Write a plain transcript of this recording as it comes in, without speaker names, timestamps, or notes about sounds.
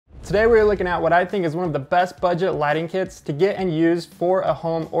Today we're looking at what I think is one of the best budget lighting kits to get and use for a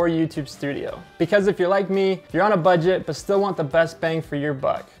home or YouTube studio. Because if you're like me, you're on a budget but still want the best bang for your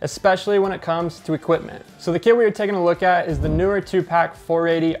buck, especially when it comes to equipment. So the kit we are taking a look at is the Neewer 2-pack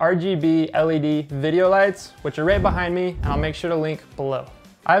 480 RGB LED video lights, which are right behind me, and I'll make sure to link below.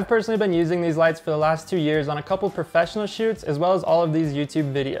 I've personally been using these lights for the last 2 years on a couple professional shoots as well as all of these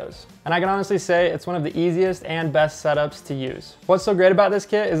YouTube videos. And I can honestly say it's one of the easiest and best setups to use. What's so great about this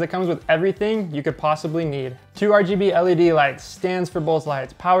kit is it comes with everything you could possibly need. 2 RGB LED lights, stands for both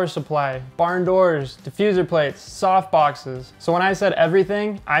lights, power supply, barn doors, diffuser plates, soft boxes. So when I said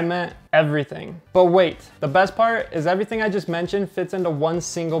everything, I meant everything. But wait, the best part is everything I just mentioned fits into one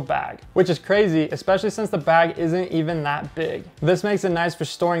single bag, which is crazy, especially since the bag isn't even that big. This makes it nice for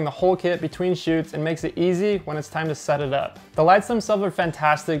storing the whole kit between shoots and makes it easy when it's time to set it up. The lights themselves are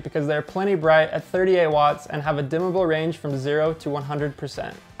fantastic because they're plenty bright at 38 watts and have a dimmable range from 0 to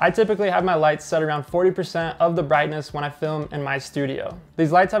 100%. I typically have my lights set around 40% of the brightness when I film in my studio.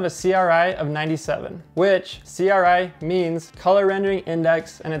 These lights have a CRI of 97, which CRI means color rendering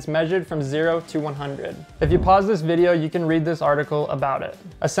index, and it's measured from 0 to 100. If you pause this video, you can read this article about it.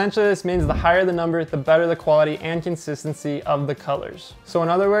 Essentially, this means the higher the number, the better the quality and consistency of the colors. So in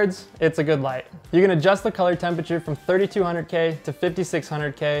other words, it's a good light. You can adjust the color temperature from 3200K to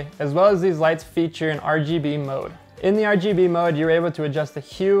 5600K, as well as these lights feature an RGB mode. In the RGB mode, you're able to adjust the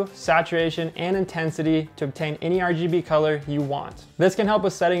hue, saturation, and intensity to obtain any RGB color you want. This can help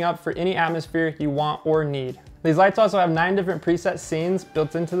with setting up for any atmosphere you want or need. These lights also have 9 different preset scenes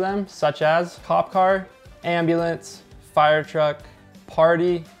built into them, such as cop car, ambulance, fire truck,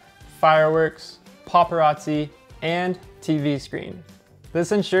 party, fireworks, paparazzi, and TV screen.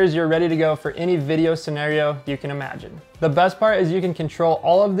 This ensures you're ready to go for any video scenario you can imagine. The best part is you can control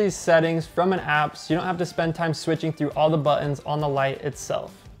all of these settings from an app, so you don't have to spend time switching through all the buttons on the light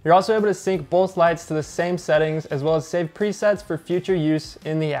itself. You're also able to sync both lights to the same settings as well as save presets for future use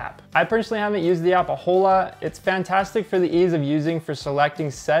in the app. I personally haven't used the app a whole lot. It's fantastic for the ease of using for selecting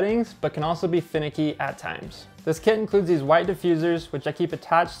settings, but can also be finicky at times. This kit includes these white diffusers, which I keep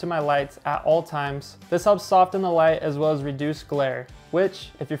attached to my lights at all times. This helps soften the light as well as reduce glare, which,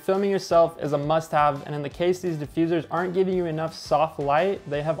 if you're filming yourself, is a must-have, and in the case these diffusers aren't giving you enough soft light,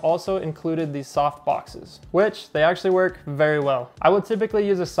 they have also included these soft boxes, which they actually work very well. I will typically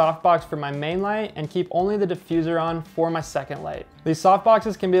use a soft box for my main light and keep only the diffuser on for my second light. These soft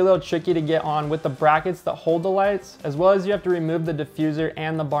boxes can be a little tricky to get on with the brackets that hold the lights, as well as you have to remove the diffuser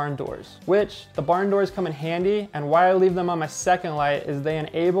and the barn doors, which the barn doors come in handy, and why I leave them on my second light is they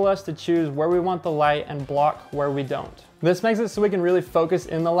enable us to choose where we want the light and block where we don't. This makes it so we can really focus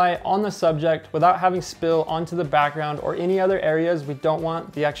in the light on the subject without having spill onto the background or any other areas we don't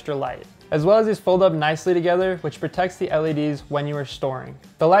want the extra light. As well as these fold up nicely together, which protects the LEDs when you are storing.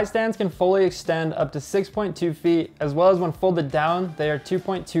 The light stands can fully extend up to 6.2 feet, as well as when folded down, they are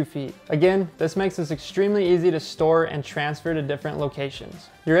 2.2 feet. Again, this makes this extremely easy to store and transfer to different locations.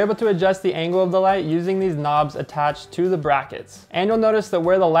 You're able to adjust the angle of the light using these knobs attached to the brackets. And you'll notice that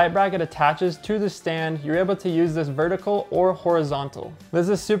where the light bracket attaches to the stand, you're able to use this vertical or horizontal. This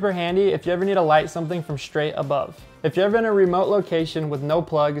is super handy if you ever need to light something from straight above. If you're ever in a remote location with no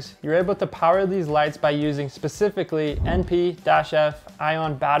plugs, you're able to power these lights by using specifically NP-F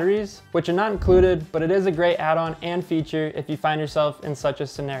ion batteries, which are not included, but it is a great add-on and feature if you find yourself in such a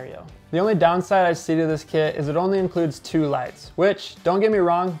scenario. The only downside I see to this kit is it only includes 2 lights, which, don't get me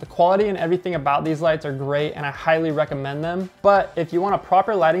wrong, the quality and everything about these lights are great and I highly recommend them. But if you want a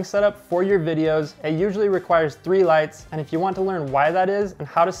proper lighting setup for your videos, it usually requires 3 lights, and if you want to learn why that is and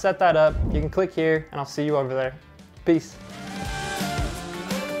how to set that up, you can click here and I'll see you over there. Peace.